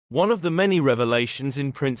One of the many revelations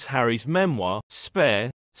in Prince Harry's memoir,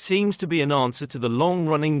 Spare, seems to be an answer to the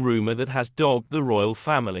long-running rumor that has dogged the royal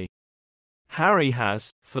family. Harry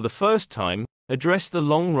has, for the first time, addressed the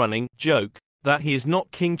long-running joke that he is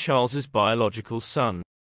not King Charles's biological son.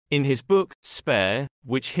 In his book, Spare,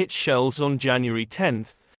 which hit shelves on January 10,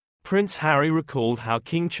 Prince Harry recalled how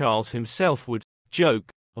King Charles himself would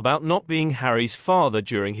joke about not being Harry's father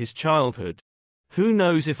during his childhood. "Who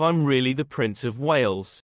knows if I'm really the Prince of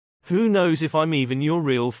Wales? Who knows if I'm even your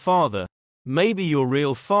real father? Maybe your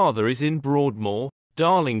real father is in Broadmoor,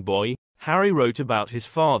 darling boy," Harry wrote about his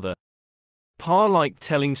father. Pa liked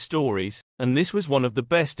telling stories, and this was one of the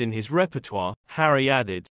best in his repertoire, Harry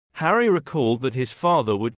added. Harry recalled that his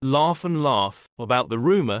father would laugh and laugh about the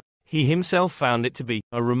rumor. He himself found it to be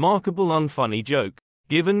a remarkable unfunny joke,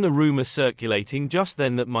 given the rumor circulating just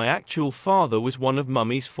then that my actual father was one of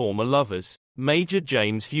Mummy's former lovers, Major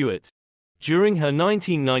James Hewitt. During her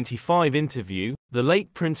 1995 interview, the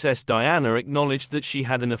late Princess Diana acknowledged that she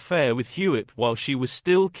had an affair with Hewitt while she was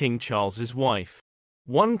still King Charles's wife.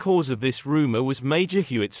 One cause of this rumor was Major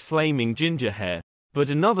Hewitt's flaming ginger hair, but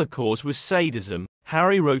another cause was sadism,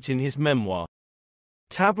 Harry wrote in his memoir.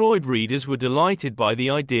 Tabloid readers were delighted by the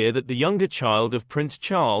idea that the younger child of Prince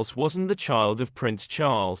Charles wasn't the child of Prince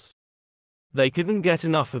Charles. They couldn't get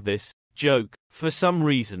enough of this joke, for some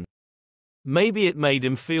reason. Maybe it made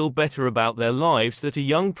him feel better about their lives that a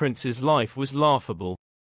young prince's life was laughable.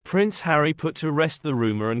 Prince Harry put to rest the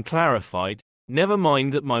rumor and clarified, "Never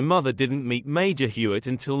mind that my mother didn't meet Major Hewitt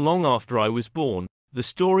until long after I was born, the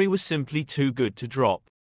story was simply too good to drop."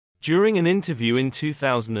 During an interview in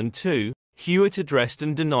 2002, Hewitt addressed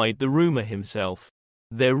and denied the rumor himself.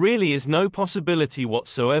 "There really is no possibility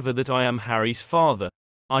whatsoever that I am Harry's father.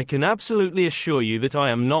 I can absolutely assure you that I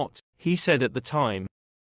am not," he said at the time.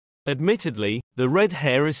 Admittedly, the red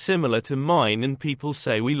hair is similar to mine and people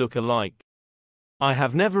say we look alike. I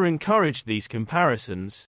have never encouraged these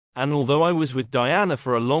comparisons, and although I was with Diana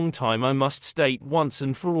for a long time, I must state once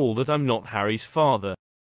and for all that I'm not Harry's father.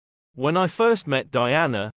 When I first met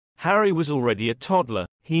Diana, Harry was already a toddler,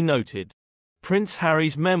 he noted. Prince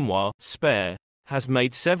Harry's memoir, Spare, has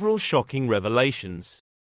made several shocking revelations.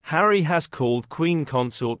 Harry has called Queen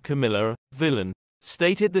Consort Camilla a villain,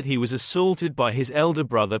 stated that he was assaulted by his elder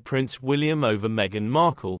brother Prince William over Meghan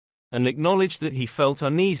Markle, and acknowledged that he felt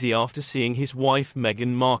uneasy after seeing his wife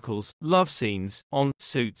Meghan Markle's love scenes on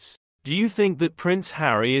Suits. Do you think that Prince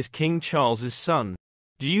Harry is King Charles's son?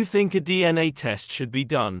 Do you think a DNA test should be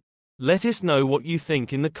done? Let us know what you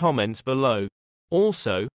think in the comments below.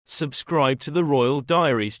 Also, subscribe to the Royal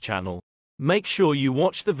Diaries channel. Make sure you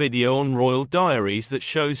watch the video on Royal Diaries that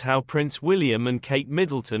shows how Prince William and Kate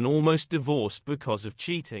Middleton almost divorced because of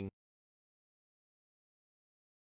cheating.